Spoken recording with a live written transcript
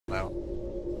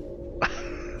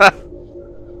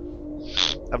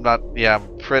I'm not. Yeah,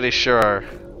 I'm pretty sure.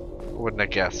 Wouldn't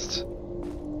have guessed.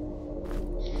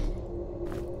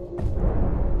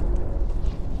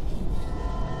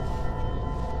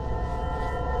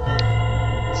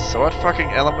 So what fucking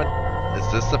element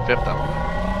is this? The fifth element?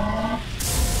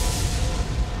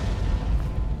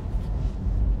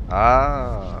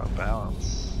 Ah,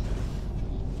 balance.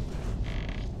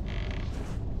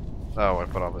 Oh, I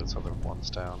put all those other ones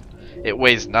down. It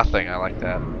weighs nothing. I like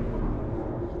that.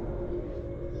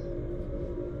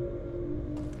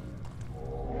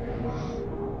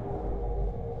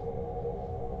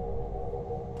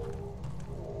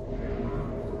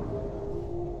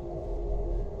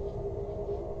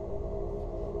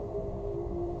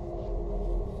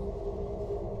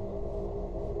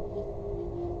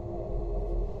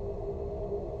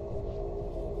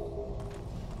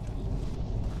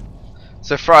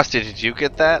 So Frosty, did you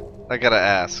get that? I gotta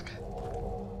ask.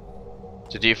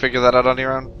 Did you figure that out on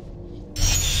your own?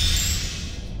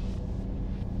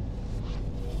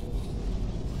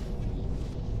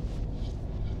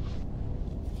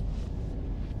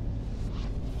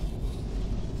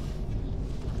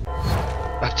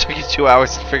 It took you 2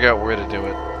 hours to figure out where to do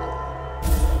it.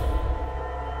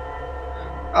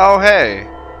 Oh hey!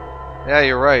 Yeah,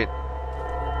 you're right.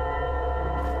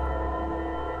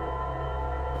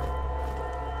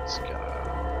 Just gotta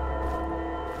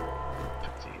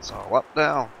pick these all up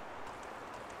now.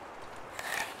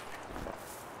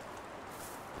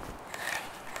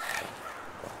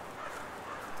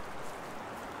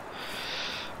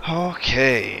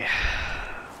 Okay.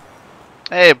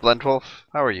 Hey, Blendwolf,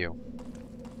 how are you?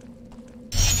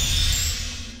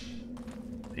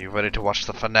 Are you ready to watch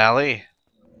the finale?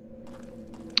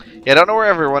 Yeah, I don't know where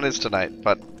everyone is tonight,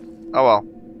 but oh well.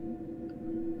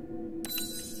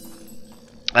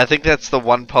 I think that's the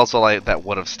one puzzle that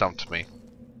would have stumped me.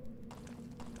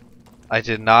 I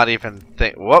did not even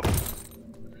think. Whoop!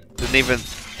 Didn't even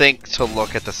think to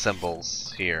look at the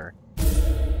symbols here.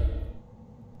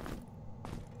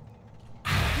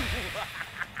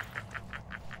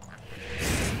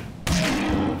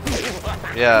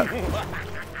 Yeah.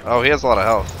 Oh, he has a lot of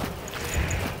health.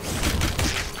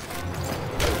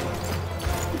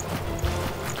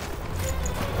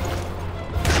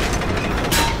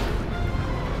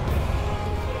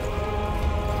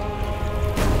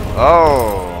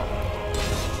 Oh.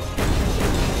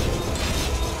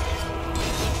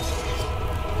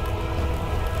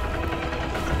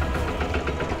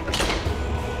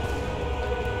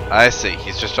 I see.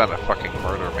 He's just trying to fucking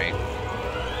murder me. A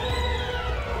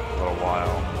little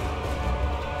while.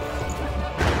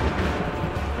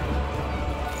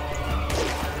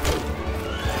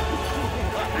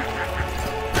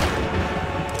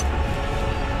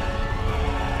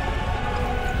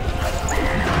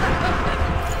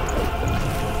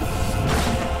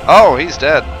 Oh, he's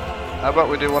dead. How about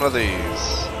we do one of these?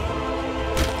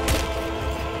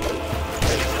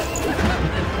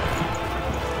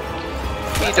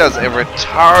 He does a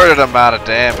retarded amount of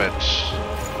damage.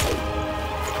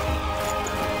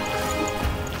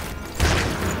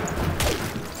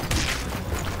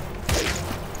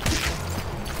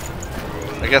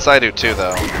 I guess I do too,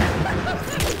 though.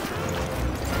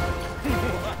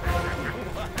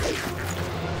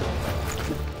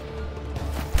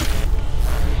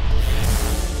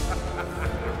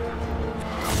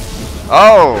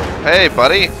 Oh, hey,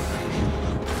 buddy.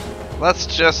 Let's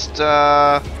just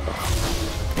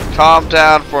calm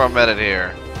down for a minute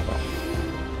here.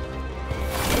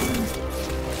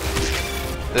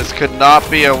 This could not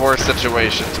be a worse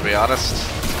situation, to be honest.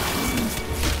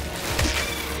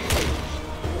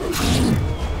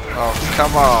 Oh,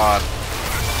 come on.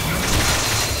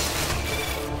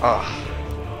 Oh.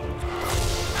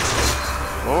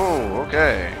 Oh,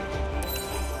 okay.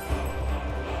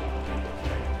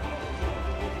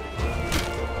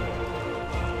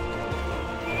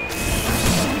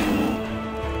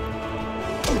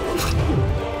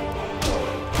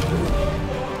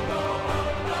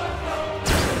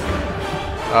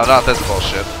 Oh, not this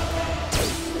bullshit.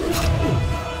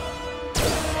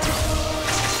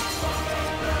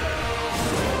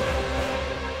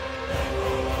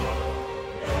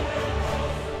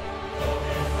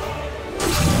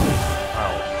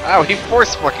 Ow. Ow, he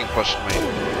force fucking pushed me.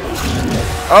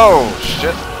 Oh,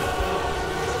 shit.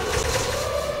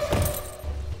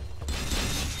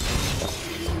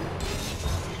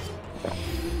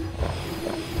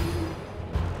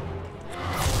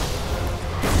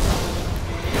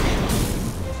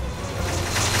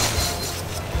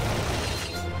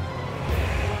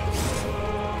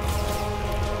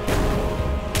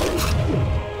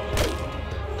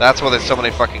 That's why there's so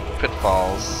many fucking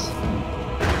pitfalls.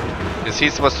 Because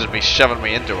he's supposed to be shoving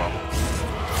me into him.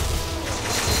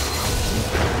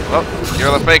 Oh,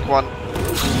 you're the fake one.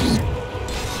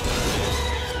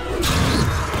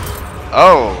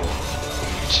 Oh,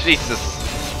 Jesus.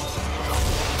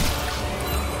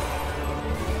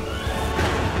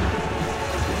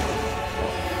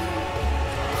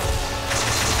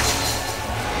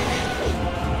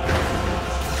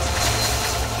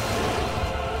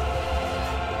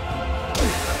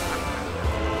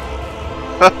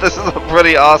 This is a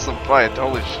pretty awesome fight.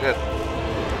 Holy shit.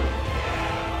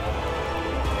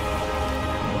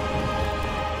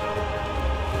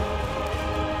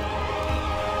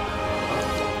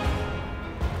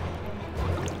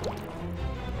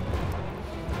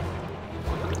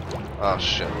 Oh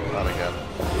shit, not again.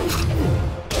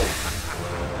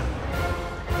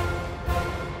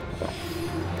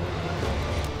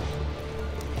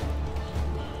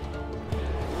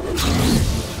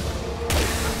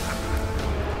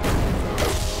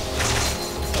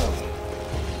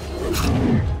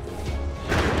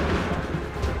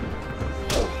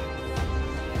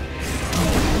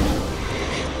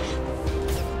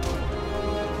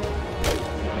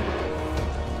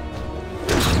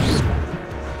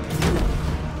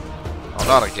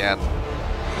 Not again.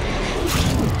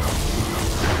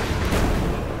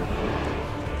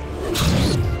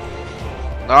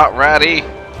 Not ready.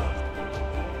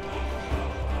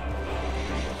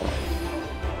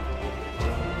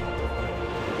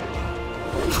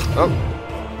 Oh.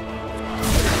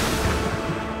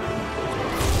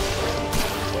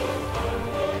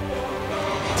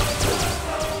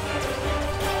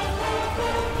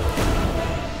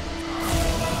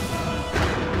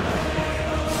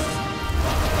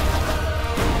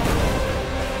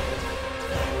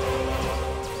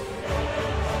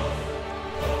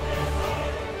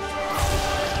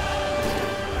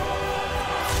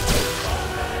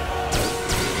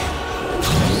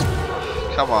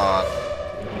 Come on.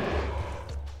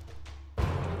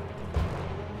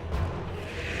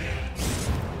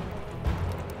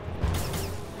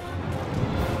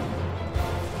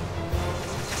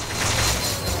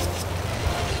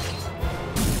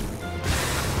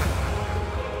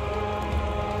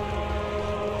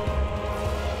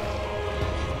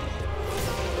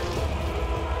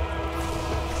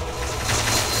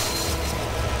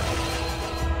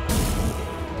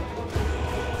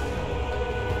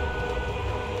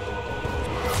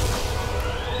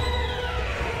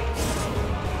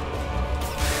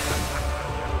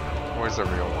 Where's the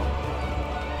real one?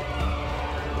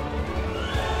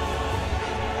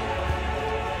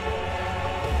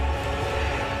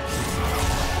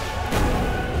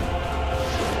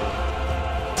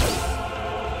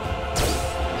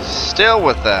 Still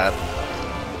with that.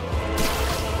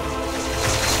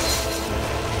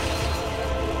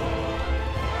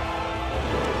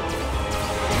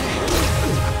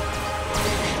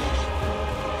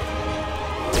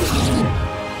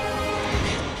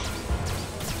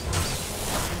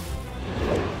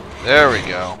 There we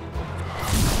go.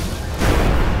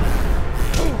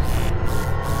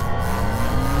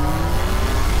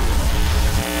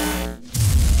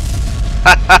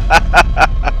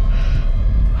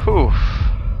 Whew.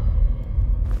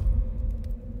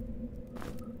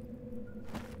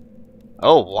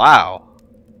 Oh, wow.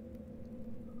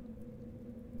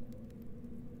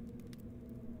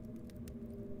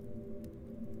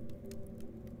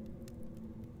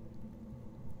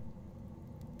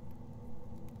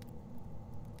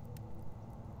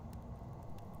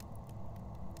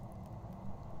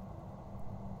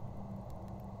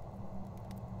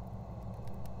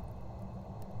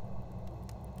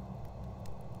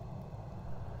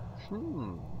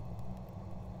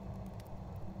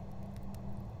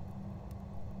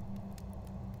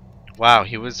 Wow,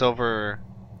 he was over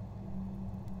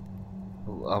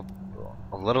a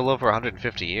little over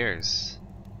 150 years.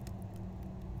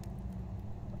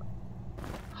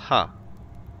 Huh.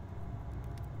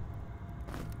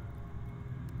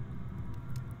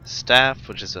 Staff,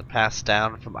 which has been passed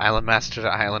down from Island Master to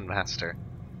Island Master.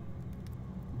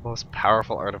 Most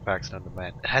powerful artifacts known to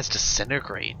man. It has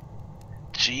disintegrate.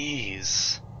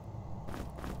 Jeez.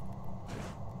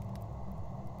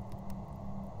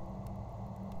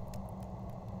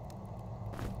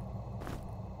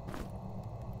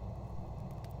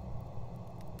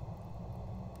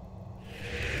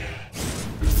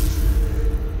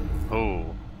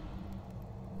 Oh.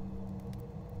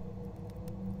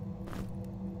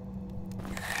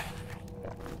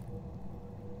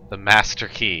 The Master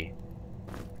Key.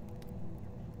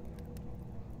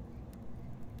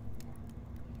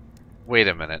 Wait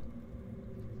a minute.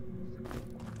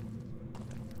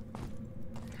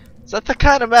 Is that the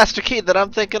kind of master key that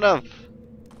I'm thinking of?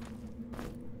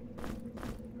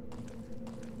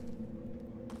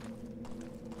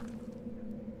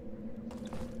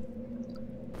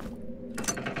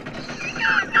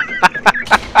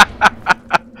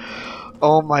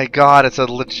 Oh my god, it's a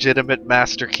legitimate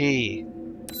master key.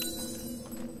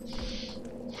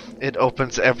 It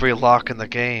opens every lock in the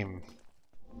game.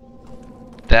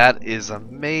 That is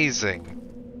amazing.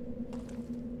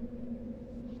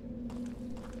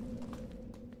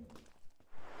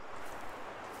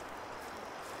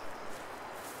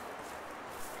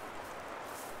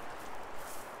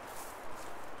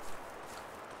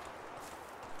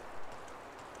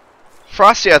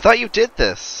 Frosty, I thought you did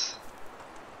this.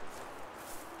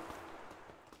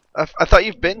 I thought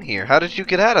you've been here. How did you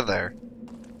get out of there?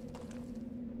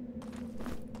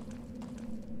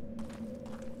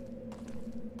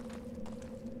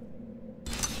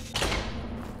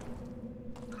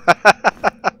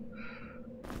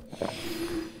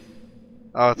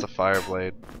 Oh, it's a fire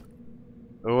blade.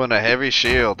 Ooh, and a heavy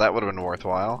shield. That would have been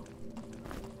worthwhile.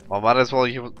 Well, might as well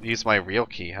use my real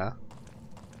key, huh?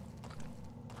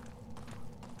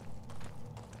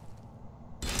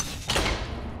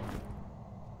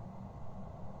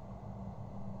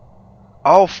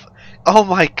 Oh, oh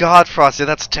my god, Frosty,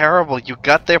 that's terrible. You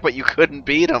got there, but you couldn't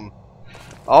beat him.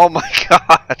 Oh my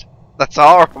god, that's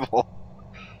horrible.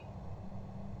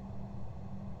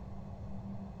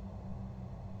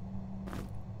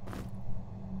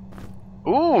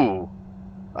 Ooh,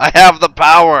 I have the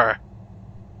power.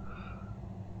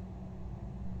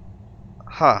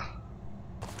 Huh.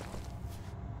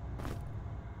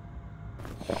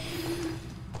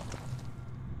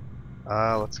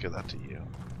 Let's give that to you.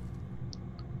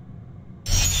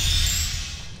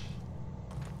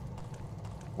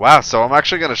 Wow, so I'm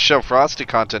actually gonna show Frosty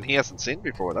content he hasn't seen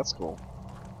before. That's cool.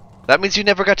 That means you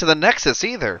never got to the Nexus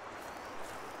either.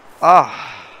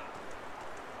 Ah.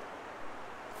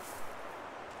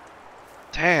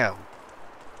 Damn.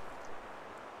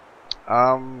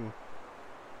 I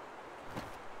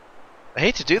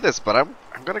hate to do this, but I'm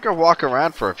gonna go walk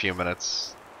around for a few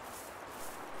minutes.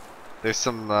 There's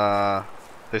some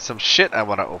shit I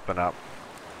want to open up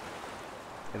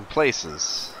in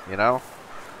places, you know?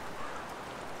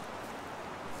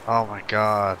 Oh my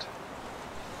god.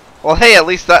 Well, hey, at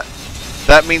least that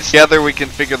means together we can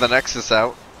figure the Nexus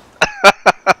out.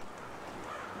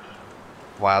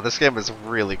 Wow, this game is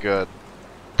really good.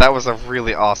 That was a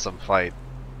really awesome fight.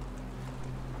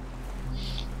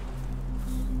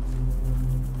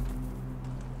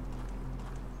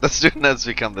 The student has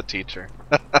become the teacher.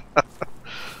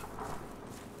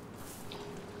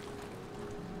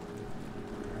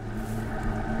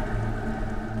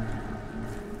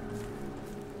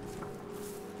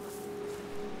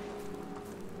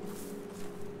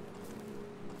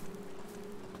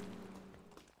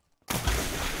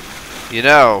 You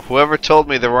know, whoever told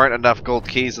me there weren't enough gold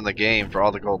keys in the game for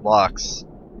all the gold locks,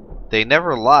 they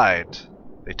never lied.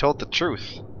 They told the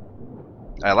truth.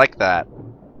 I like that.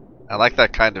 I like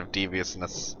that kind of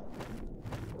deviousness.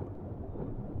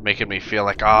 Making me feel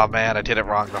like, oh man, I did it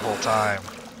wrong the whole time.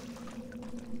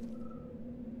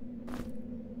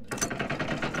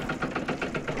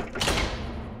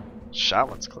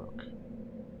 Shaman's cloak.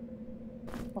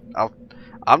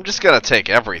 I'm just gonna take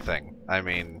everything. I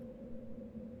mean,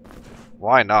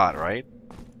 why not, right?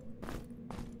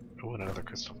 Ooh, and another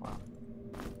crystal ball.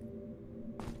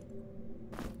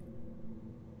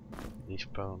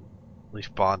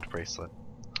 Leaf bond bracelet.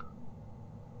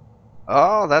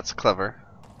 Oh, that's clever.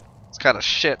 It's kind of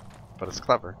shit, but it's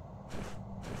clever.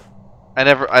 I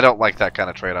don't like that kind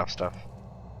of trade-off stuff.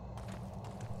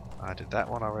 I did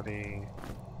that one already.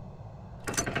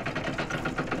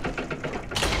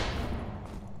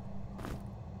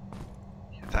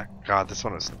 God, this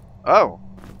one was. Oh!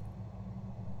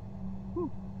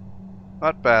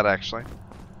 Not bad, actually.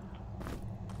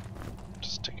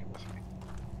 Just stick it with me.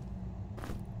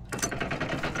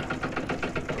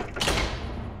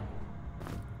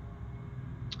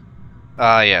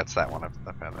 Yeah, it's that one. I've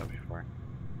had that before.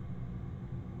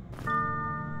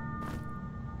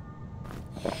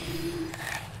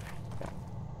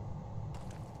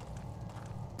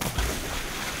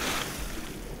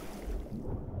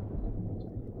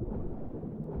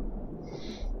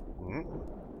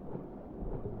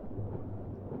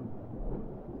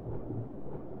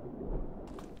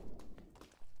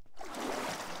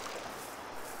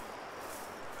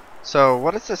 So,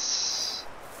 what is this?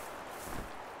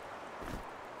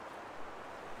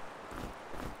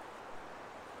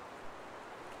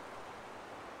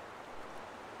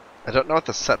 I don't know what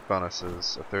the set bonus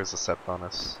is, if there's a set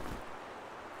bonus.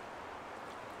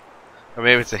 Or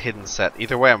maybe it's a hidden set.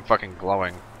 Either way, I'm fucking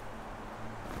glowing.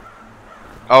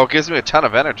 Oh, it gives me a ton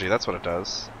of energy. That's what it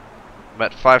does. I'm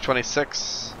at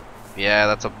 526. Yeah,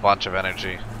 that's a bunch of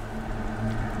energy.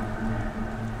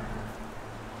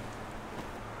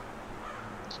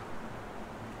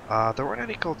 There weren't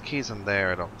any gold keys in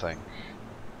there, I don't think.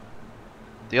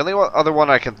 The only other one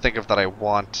I can think of that I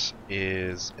want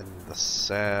is in the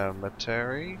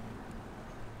cemetery.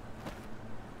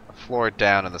 A floor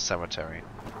down in the cemetery.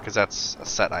 Because that's a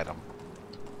set item.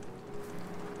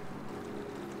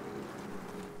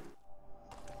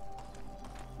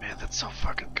 Man, that's so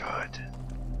fucking good.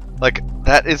 Like,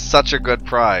 that is such a good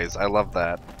prize. I love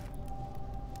that.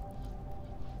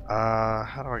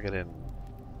 How do I get in?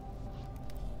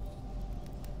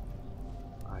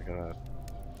 I gotta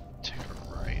take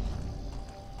a right.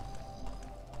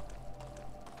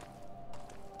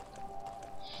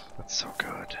 That's so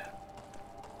good.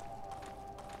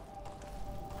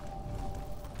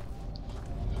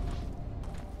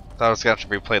 Thought I was gonna have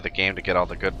to replay the game to get all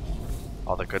the good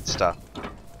stuff.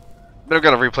 But I'm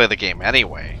gonna replay the game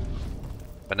anyway.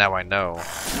 But now I know.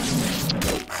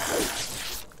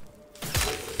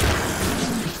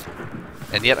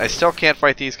 And yet I still can't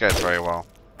fight these guys very well.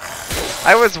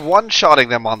 I was one-shotting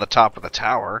them on the top of the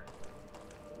tower.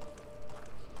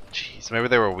 Jeez, maybe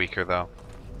they were weaker though.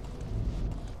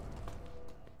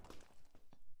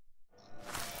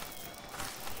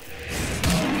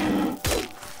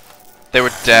 They were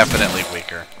definitely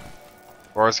weaker.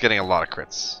 Or I was getting a lot of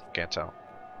crits. Can't tell.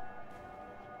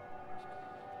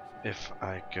 If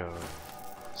I go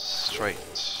straight,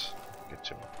 get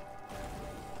to him.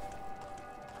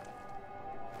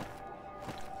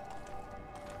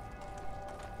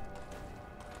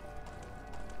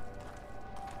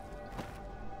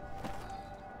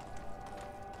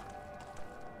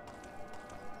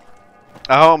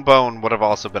 A home bone would have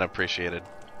also been appreciated.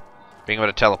 Being able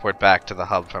to teleport back to the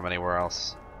hub from anywhere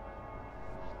else.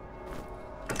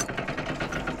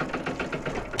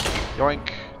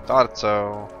 Yoink! Thought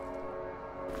so.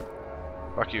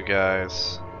 Fuck you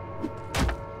guys.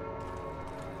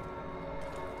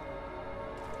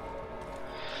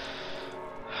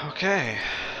 Okay.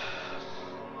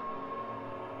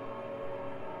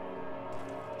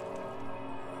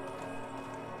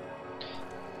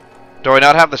 Do I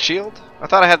not have the shield? I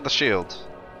thought I had the shield.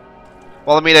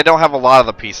 Well, I mean, I don't have a lot of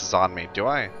the pieces on me, do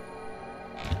I?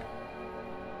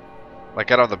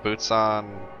 Like, I don't have the boots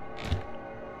on.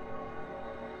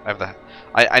 I have the.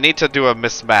 I need to do a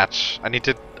mismatch. I need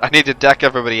to deck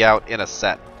everybody out in a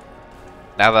set.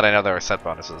 Now that I know there are set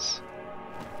bonuses.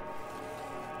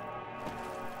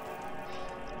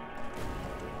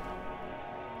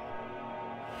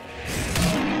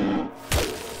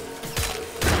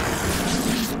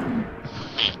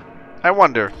 I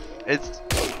wonder.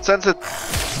 Since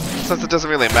it doesn't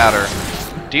really matter.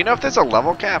 Do you know if there's a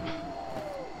level cap?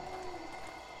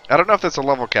 I don't know if there's a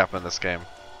level cap in this game.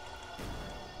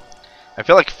 I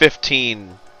feel like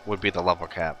 15 would be the level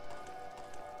cap.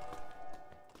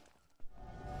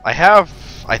 I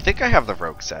think I have the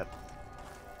rogue set.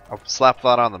 I'll slap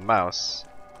that on the mouse.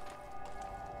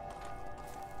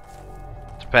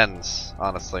 Depends,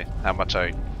 honestly, how much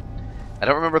I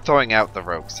don't remember throwing out the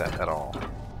rogue set at all.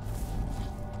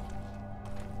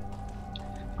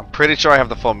 I'm pretty sure I have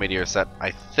the full meteor set.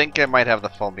 I think I might have the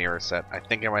full mirror set. I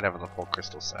think I might have the full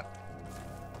crystal set.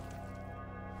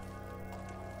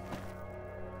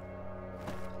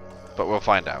 But we'll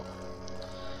find out.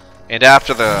 And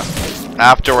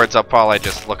afterwards I'll probably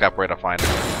just look up where to find it.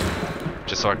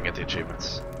 Just so I can get the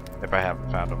achievements. If I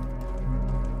haven't found them.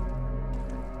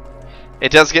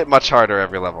 It does get much harder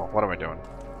every level. What am I doing?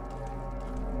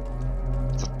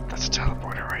 That's a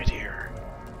teleporter right here.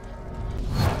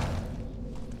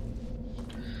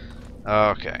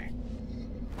 Okay.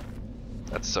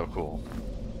 That's so cool.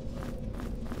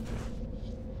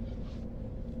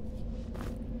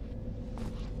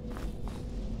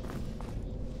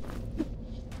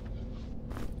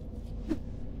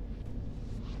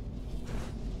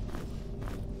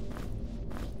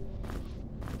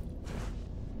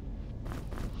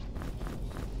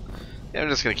 Yeah, I'm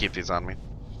just gonna keep these on me.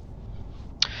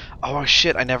 Oh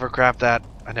shit, I never grabbed that.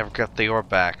 I never got the orb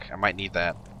back. I might need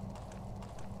that.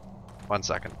 1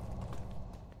 second.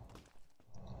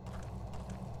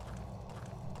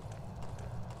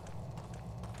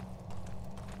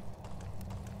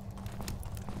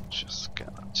 Just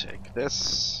gonna take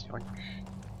this. Yoink.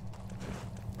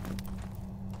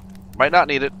 Might not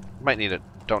need it. Might need it.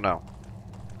 Don't know.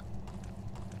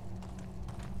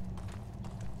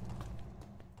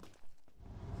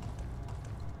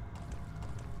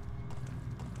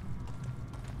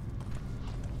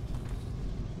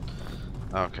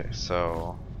 Okay,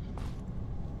 so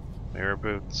mirror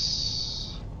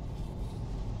boots,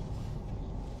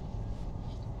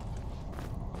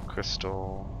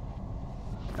 crystal.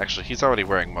 Actually, he's already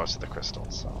wearing most of the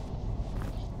crystals, so.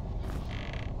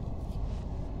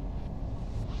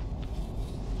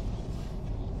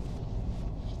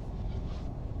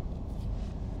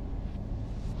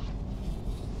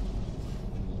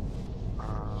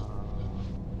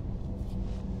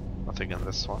 Nothing in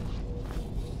this one.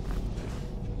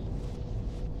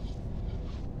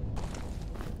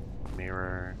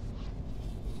 Mirror.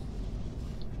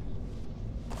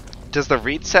 Does the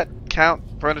read set count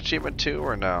for an achievement too,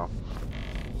 or no?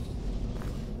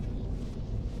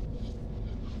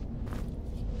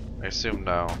 I assume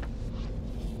no.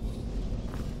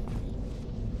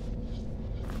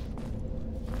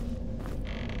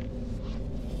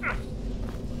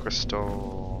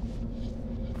 Crystal.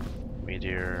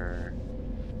 Meteor.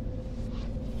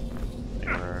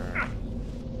 Mirror.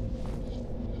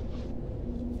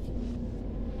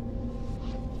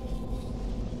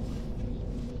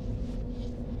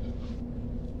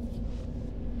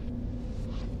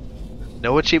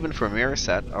 No achievement for mirror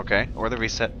set, okay, or the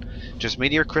reset. Just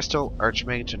meteor, crystal,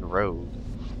 archmage, and rogue.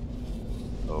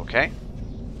 Okay.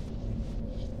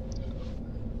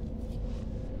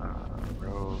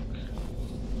 Rogue.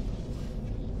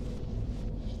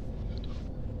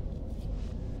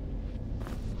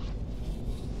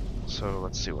 So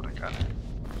let's see what I got.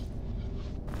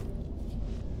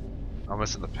 I'm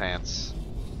missing the pants.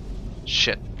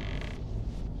 Shit.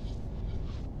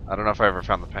 I don't know if I ever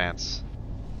found the pants.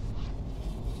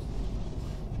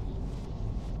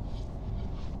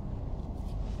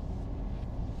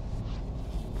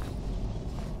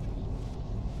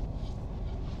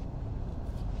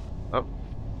 Oh,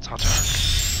 it's hot dark.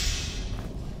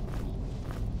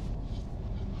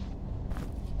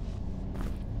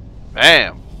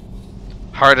 Bam!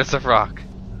 Hard as a rock.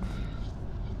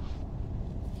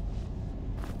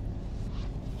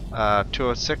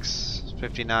 206,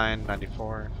 59,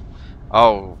 94.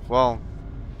 Oh, well.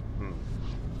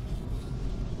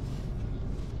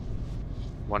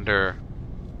 Wonder.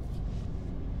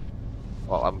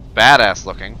 Well, I'm badass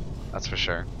looking, that's for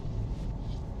sure.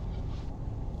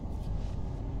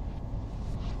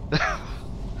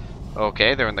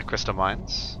 Okay, they're in the crystal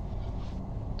mines.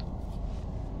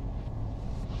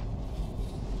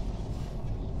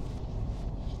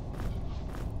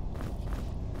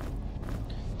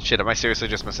 Shit, am I seriously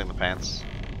just missing the pants?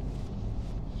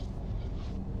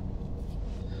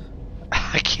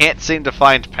 I can't seem to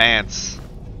find pants.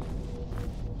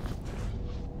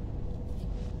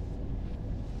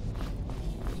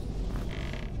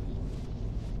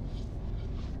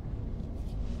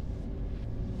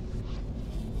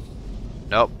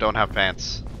 Nope, don't have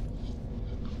pants.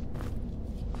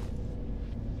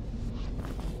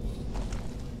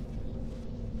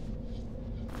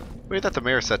 Weird that the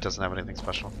mirror set doesn't have anything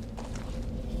special.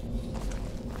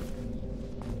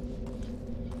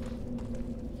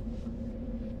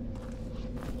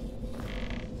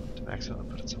 Did I accidentally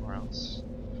put it somewhere else?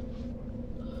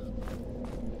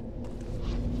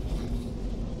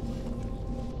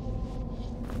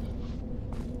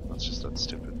 That's just that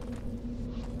stupid.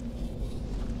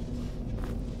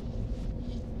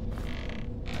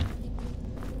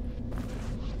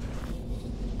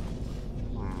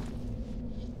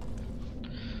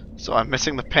 So I'm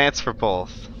missing the pants for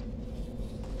both.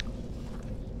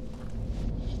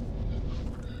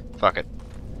 Fuck it.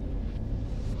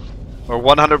 We're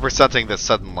 100%ing this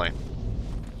suddenly.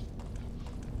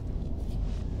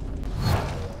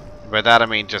 By that I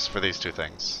mean just for these two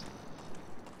things.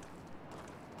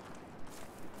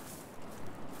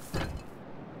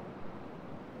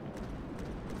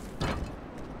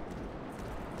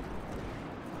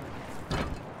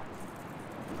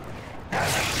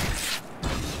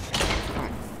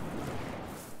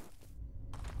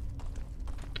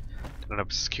 An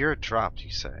obscure drop,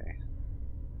 you say?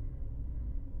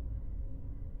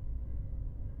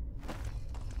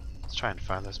 Let's try and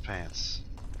find those pants.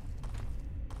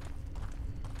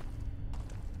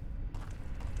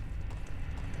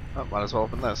 Oh, might as well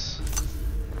open this.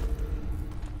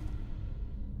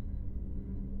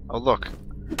 Oh look,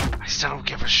 I still don't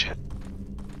give a shit.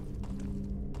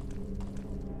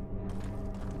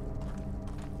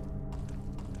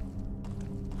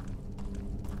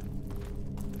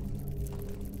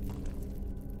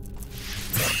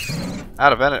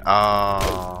 Out of it.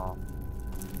 Oh,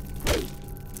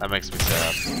 that makes me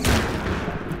sad.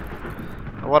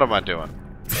 What am I doing?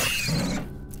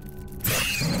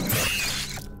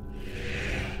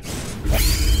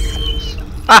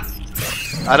 Ha!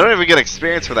 I don't even get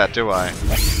experience for that, do I?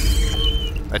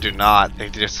 I do not. They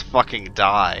just fucking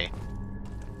die.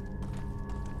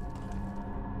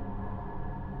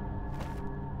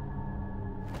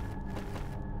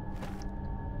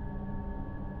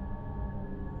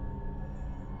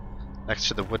 Next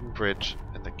to the wooden bridge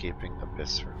in the gaping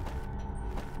abyss room.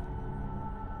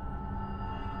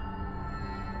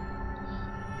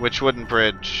 Which wooden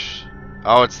bridge?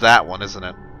 Oh, it's that one, isn't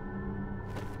it?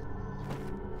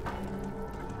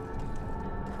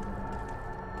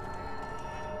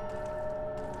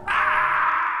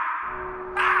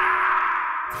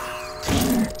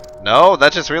 No,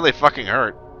 that just really fucking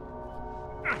hurt.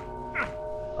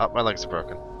 Oh, my legs are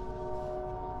broken.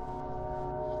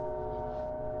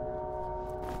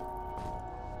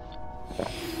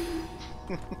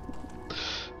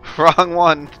 Wrong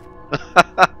one.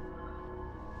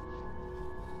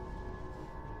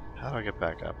 How do I get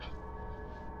back up?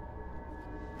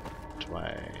 To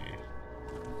my...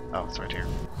 Oh, it's right here.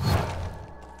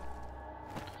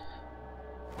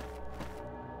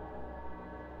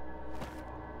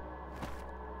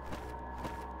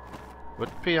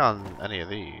 Wouldn't be on any of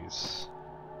these.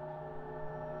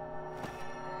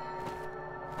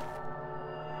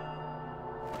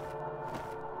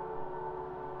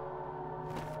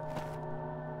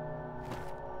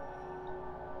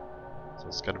 So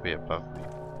it's gotta be above me.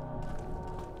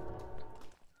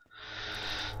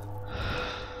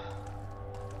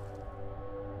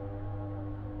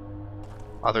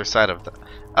 Other side of the...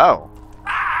 Oh!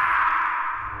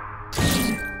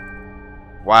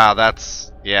 Wow,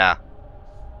 that's... yeah.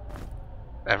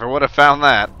 Never would have found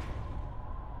that.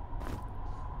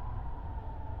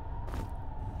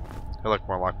 Hey, look,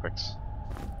 more lockpicks.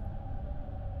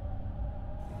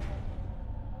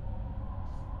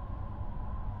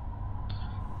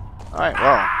 Alright,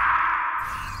 well.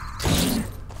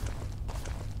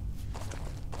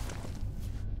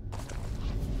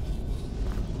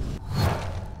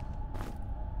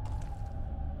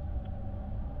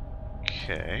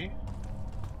 Okay.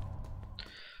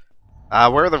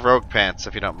 Where are the rogue pants,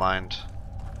 if you don't mind?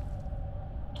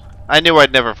 I knew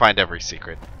I'd never find every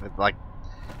secret. Like,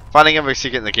 finding every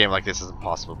secret in the game like this is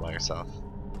impossible by yourself.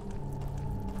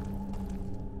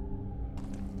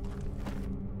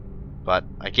 But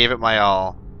I gave it my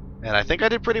all, and I think I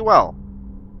did pretty well.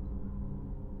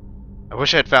 I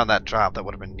wish I had found that drop, that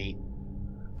would have been neat.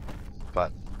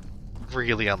 But,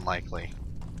 really unlikely.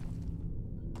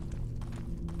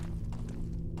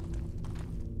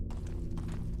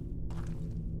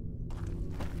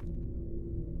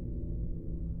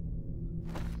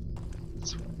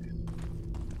 This way.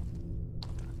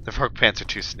 The rogue pants are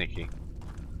too sneaky.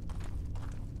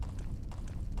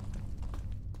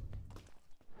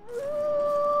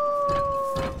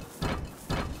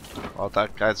 Well,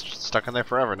 that guy's stuck in there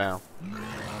forever now.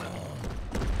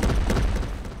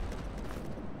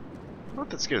 What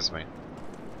that scares me.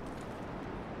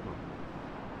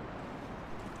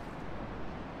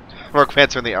 Rogue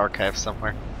pants are in the archive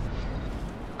somewhere.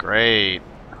 Great.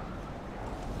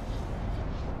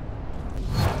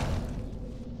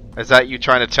 Is that you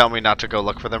trying to tell me not to go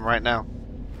look for them right now?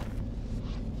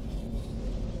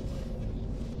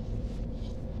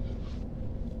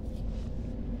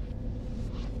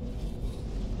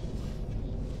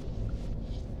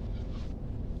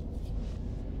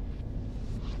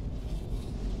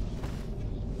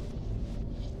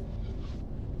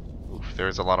 Oof,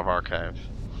 there's a lot of archive.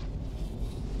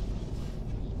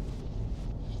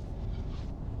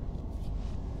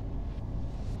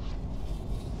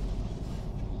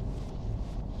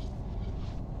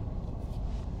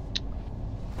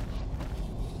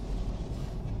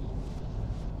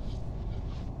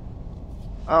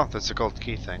 Oh, there's a gold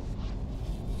key thing.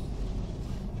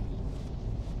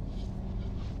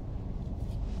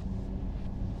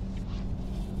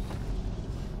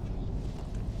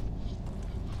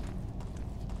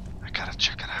 I gotta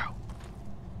check it out.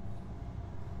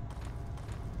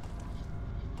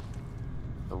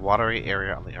 The watery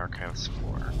area on the archives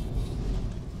floor.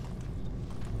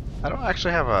 I don't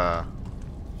actually have a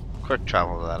quick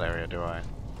travel to that area, do I?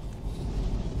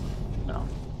 No.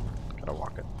 Gotta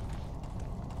walk it.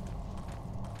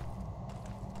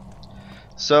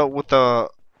 So, with the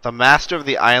master of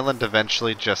the island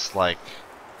eventually just, like,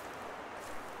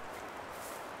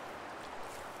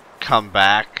 come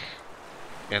back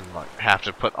and, like, have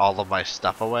to put all of my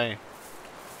stuff away?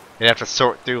 You'd have to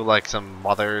sort through, like, some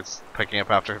mothers picking up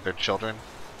after their children.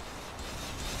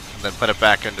 And then put it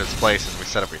back into its place and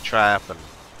reset every trap, and...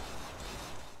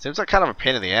 Seems like kind of a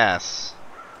pain in the ass.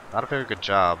 Not a very good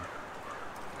job.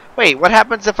 Wait, what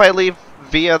happens if I leave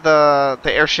via the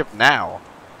airship now?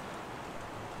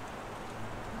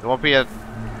 There won't be a...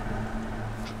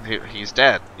 He's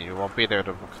dead. You won't be there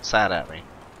to look sad at me.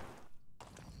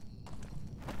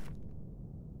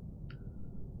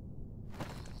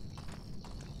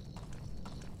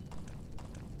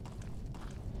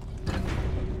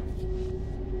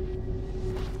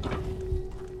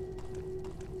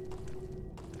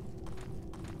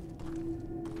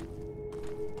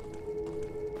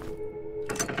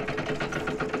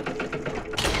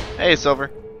 Hey,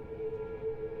 Silver.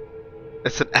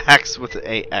 It's an axe with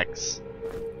an AX.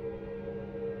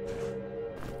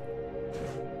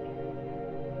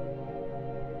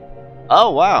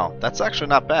 Oh wow, that's actually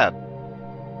not bad.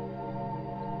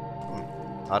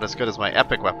 Not as good as my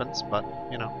epic weapons, but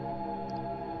you know.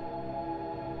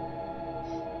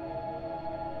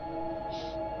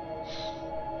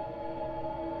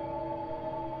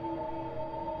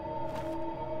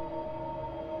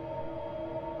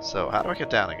 So, how do I get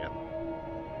down again?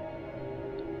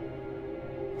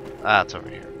 Ah, it's over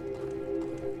here.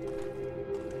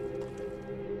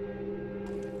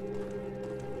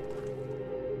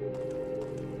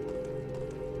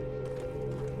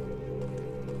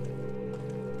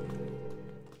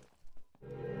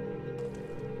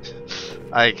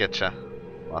 I getcha.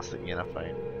 Lost the ENF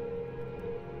fight.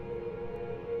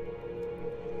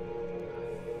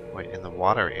 Wait, in the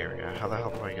water area? How the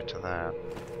hell do I get to that?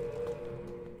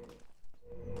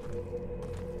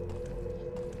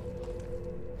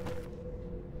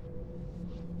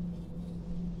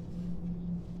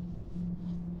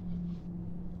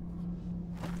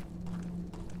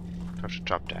 Do I have to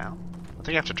drop down? I think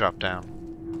I have to drop down.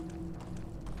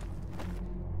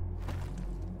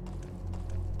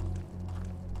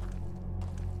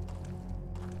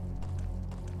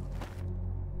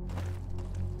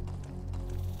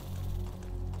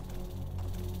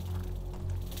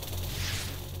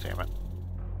 Damn it.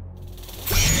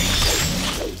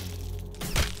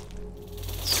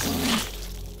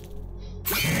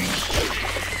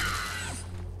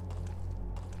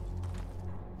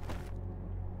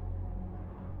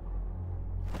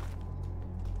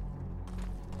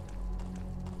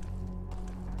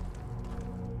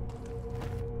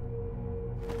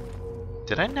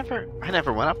 Did I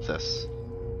never went up this.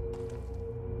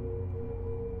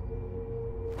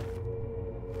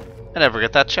 I never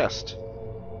get that chest.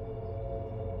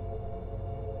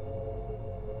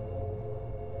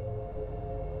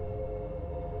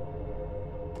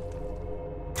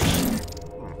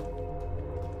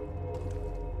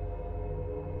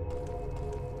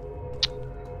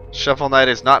 Shovel Knight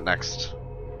is not next.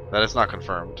 That is not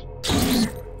confirmed.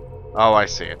 Oh, I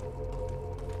see it.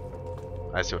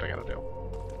 I see what I gotta do.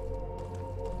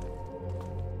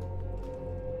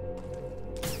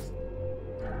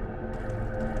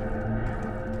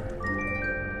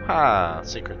 Ah,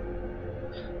 secret.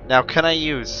 Now, can I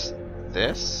use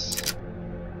this?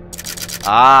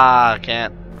 Ah, I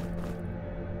can't.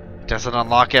 It doesn't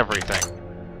unlock everything.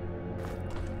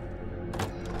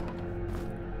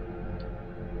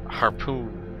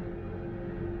 Harpoon.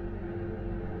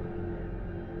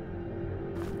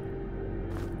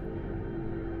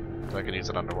 So I can use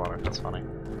it underwater. That's funny.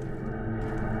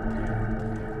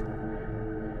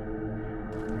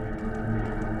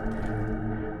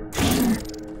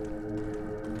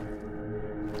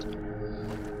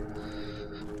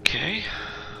 Okay.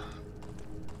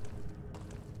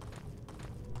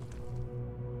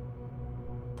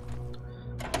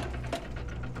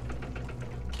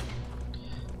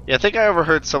 Yeah, I think I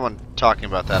overheard someone talking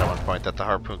about that at one point, that the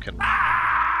harpoon can...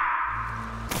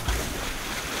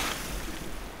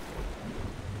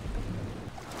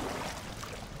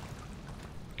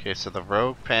 Okay, so the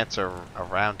rogue pants are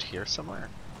around here somewhere.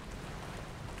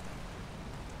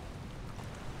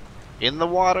 In the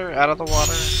water? Out of the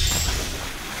water?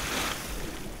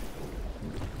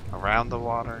 Around the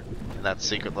water? In that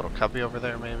secret little cubby over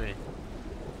there, maybe?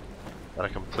 That I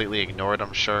completely ignored,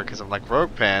 I'm sure, because I'm like,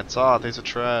 rogue pants, oh, these are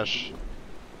trash.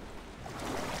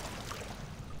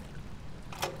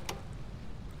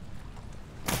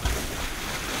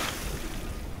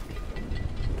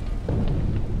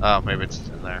 Oh, maybe it's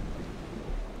in there.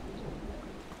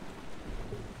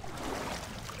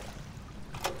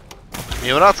 You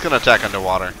know what else gonna attack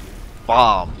underwater?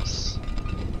 Bombs.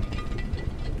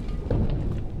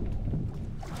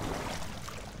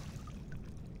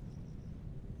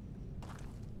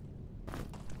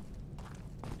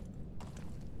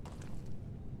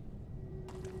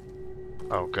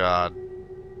 Oh god.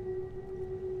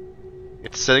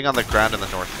 It's sitting on the ground in the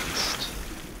northeast.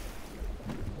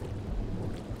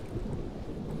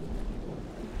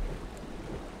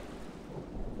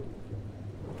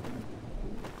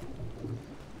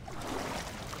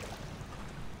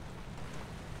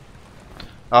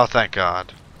 Oh, thank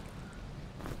God.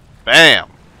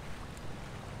 Bam!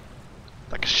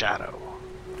 Like a shadow.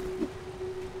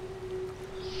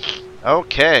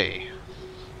 Okay.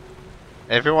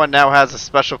 Everyone now has a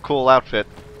special cool outfit.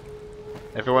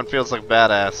 Everyone feels like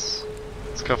badass.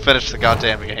 Let's go finish the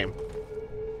goddamn game.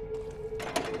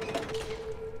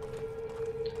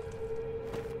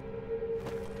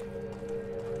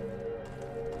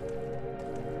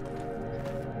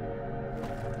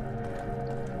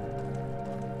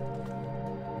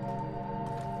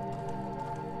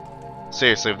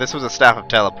 Seriously, if this was a staff of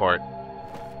teleport,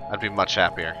 I'd be much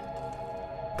happier.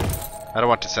 I don't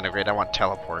want disintegrate, I want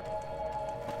teleport.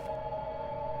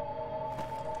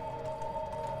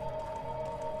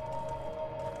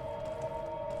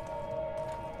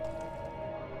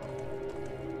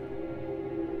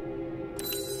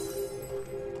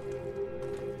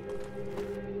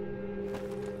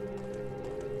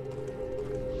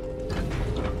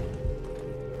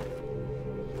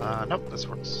 Nope, this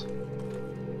works.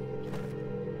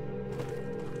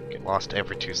 Get lost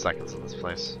every 2 seconds in this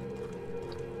place.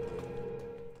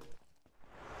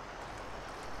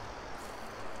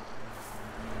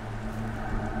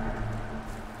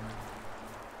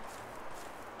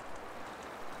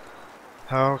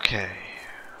 Okay.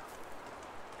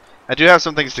 I do have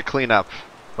some things to clean up,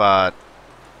 but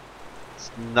it's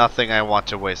nothing I want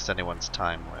to waste anyone's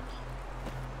time with.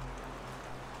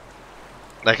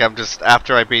 Like, I'm just,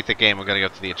 after I beat the game, I'm gonna go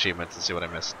through the achievements and see what I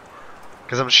missed.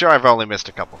 Because I'm sure I've only missed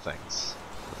a couple things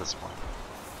at this point.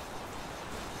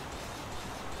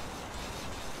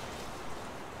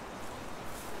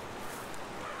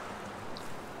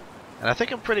 And I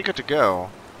think I'm pretty good to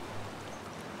go.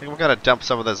 I think I'm gonna dump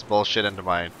some of this bullshit into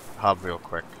my hub real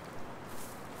quick.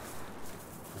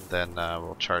 And then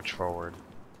we'll charge forward.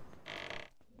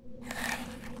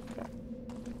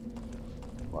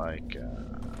 Like,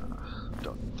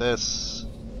 don't need this.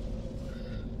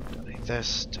 Don't need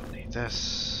this. Don't need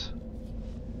this.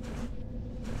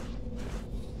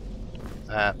 Don't need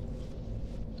that.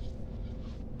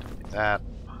 Don't need that.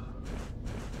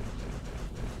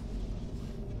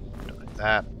 Don't need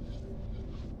that.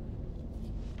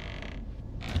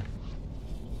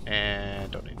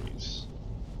 And don't need these.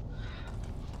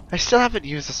 I still haven't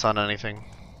used this on anything.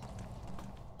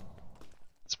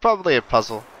 It's probably a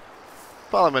puzzle.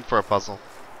 Probably meant for a puzzle.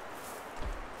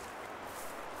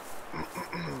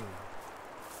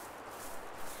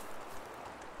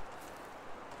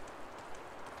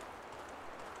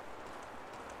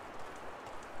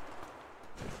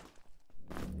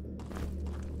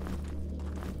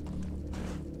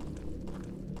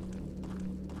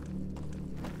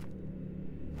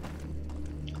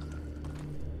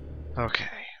 Okay.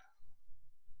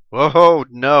 Whoa,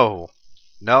 no.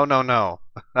 No, no, no.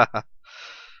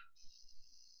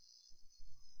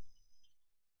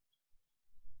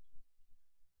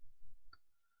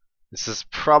 This is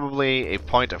probably a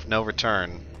point of no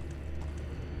return.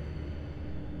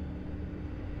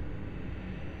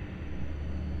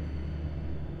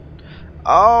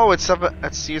 Oh,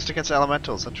 it's used against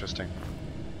elementals. Interesting.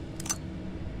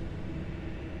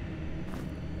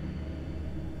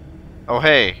 Oh,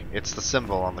 hey, it's the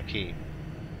symbol on the key.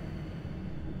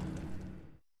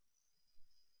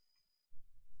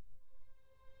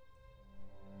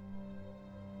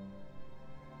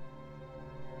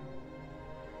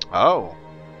 Oh.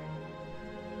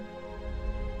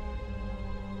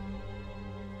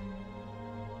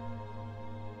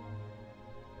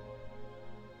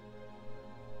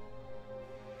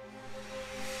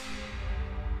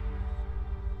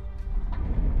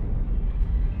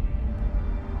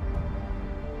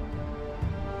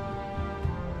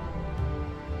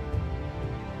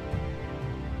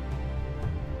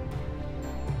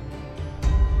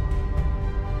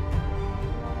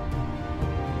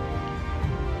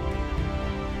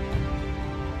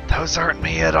 Those aren't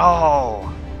me at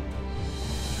all.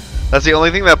 That's the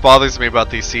only thing that bothers me about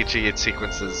these CG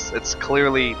sequences. It's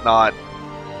clearly not.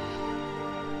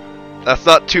 That's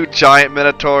not 2 giant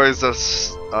minotaurs,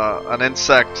 an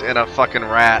insect, and a fucking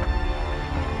rat.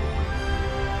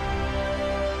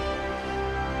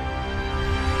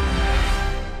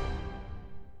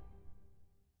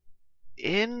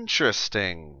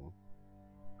 Interesting.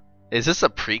 Is this a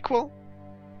prequel?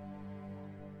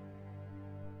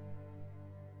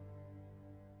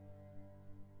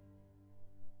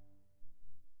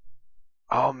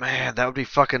 Oh man, that would be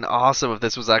fucking awesome if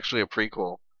this was actually a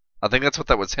prequel. I think that's what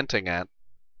that was hinting at.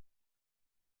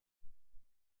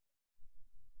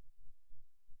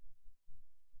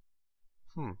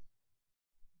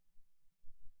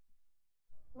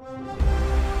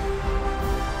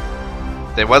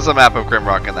 There was a map of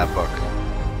Grimrock in that book.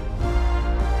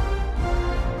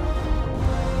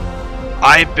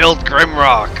 I built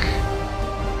Grimrock!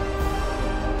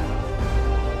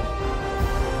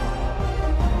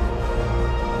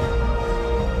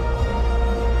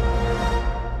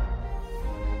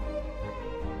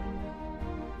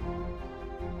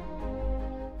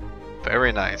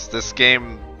 Very nice. This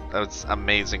game was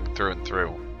amazing through and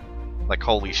through. Like,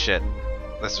 holy shit.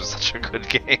 This was such a good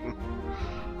game.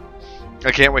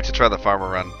 I can't wait to try the farmer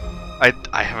run.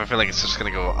 I have a feeling it's just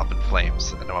gonna go up in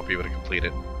flames and I won't be able to complete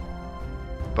it.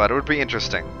 But it would be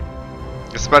interesting.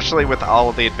 Especially with all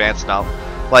of the advanced knowledge.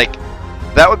 Like,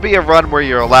 that would be a run where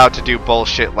you're allowed to do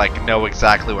bullshit like know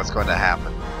exactly what's going to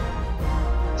happen.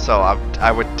 So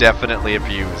I would definitely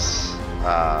abuse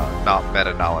not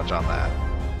meta knowledge on that.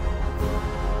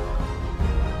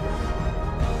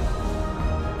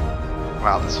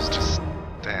 Wow, this was just...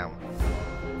 damn.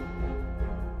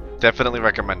 Definitely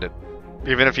recommend it.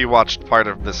 Even if you watched part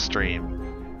of this stream,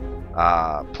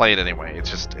 play it anyway.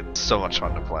 It's so much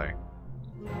fun to play.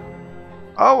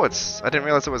 Oh, I didn't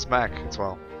realize it was Mac as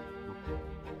well.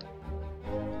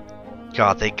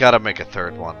 God, they gotta make a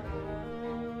third one.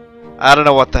 I don't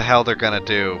know what the hell they're gonna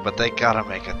do, but they gotta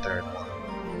make a third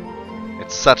one.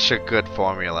 It's such a good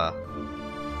formula.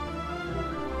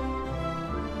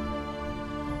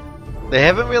 They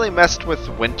haven't really messed with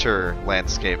winter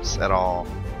landscapes at all.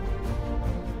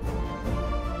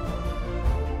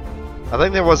 I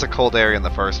think there was a cold area in the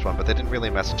first one, but they didn't really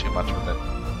mess too much with it.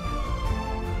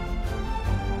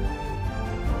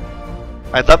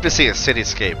 I'd love to see a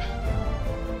cityscape.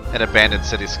 An abandoned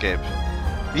cityscape.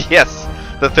 Yes!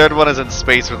 The third one is in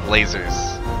space with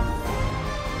lasers.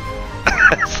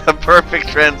 It's a perfect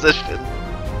transition.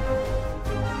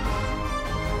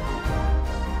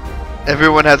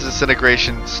 Everyone has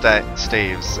disintegration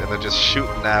staves, and they're just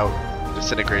shooting out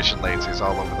disintegration lasers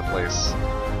all over the place.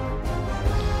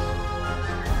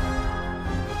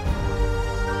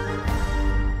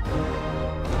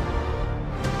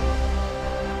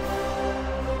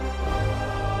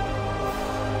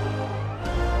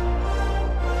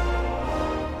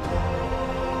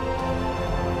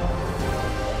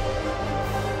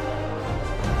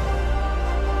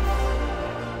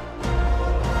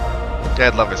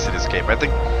 I'd love a cityscape. I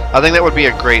think that would be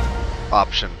a great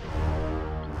option.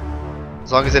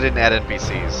 As long as they didn't add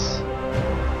NPCs.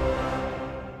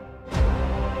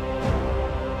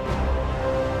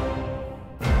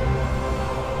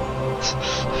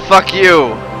 Fuck you!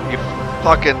 You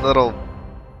fucking little...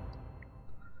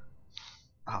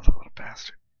 oh, what a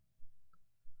bastard.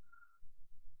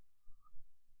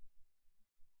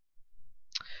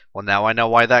 Well, now I know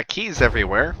why that key's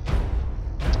everywhere.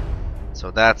 So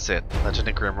that's it. Legend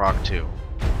of Grimrock 2.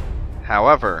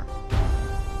 However,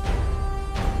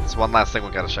 there's one last thing we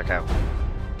gotta check out.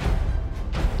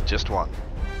 Just one.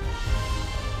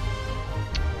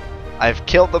 I've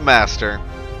killed the master.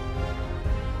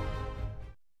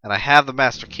 And I have the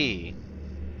master key.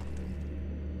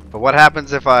 But what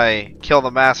happens if I kill the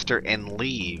master and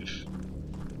leave?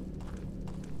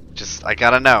 I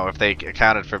gotta know if they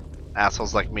accounted for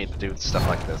assholes like me to do stuff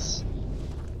like this.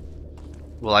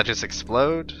 Will I just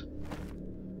explode?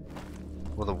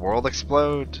 Will the world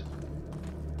explode?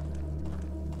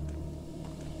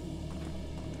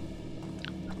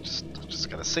 I'm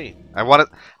just gonna see. I want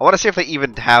to see if they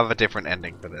even have a different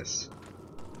ending for this.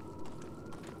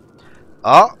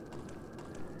 Oh,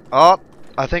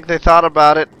 I think they thought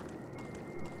about it.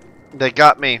 They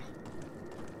got me.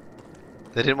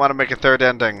 They didn't want to make a third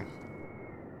ending.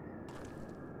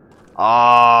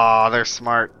 Oh, they're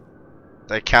smart.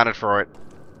 They accounted for it.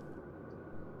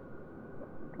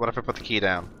 What if I put the key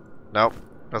down? Nope,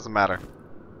 doesn't matter.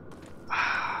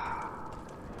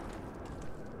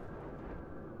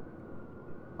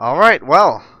 Alright,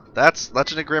 well, that's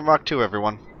Legend of Grimrock 2,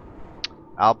 everyone.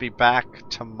 I'll be back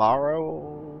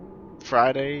tomorrow,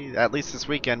 Friday, at least this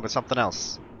weekend, with something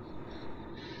else.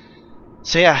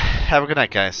 So yeah, have a good night,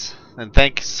 guys. And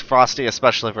thanks, Frosty,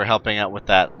 especially for helping out with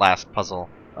that last puzzle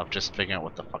of just figuring out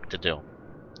what the fuck to do.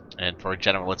 And for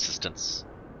general assistance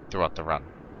throughout the run.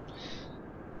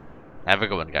 Have a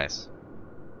good one, guys.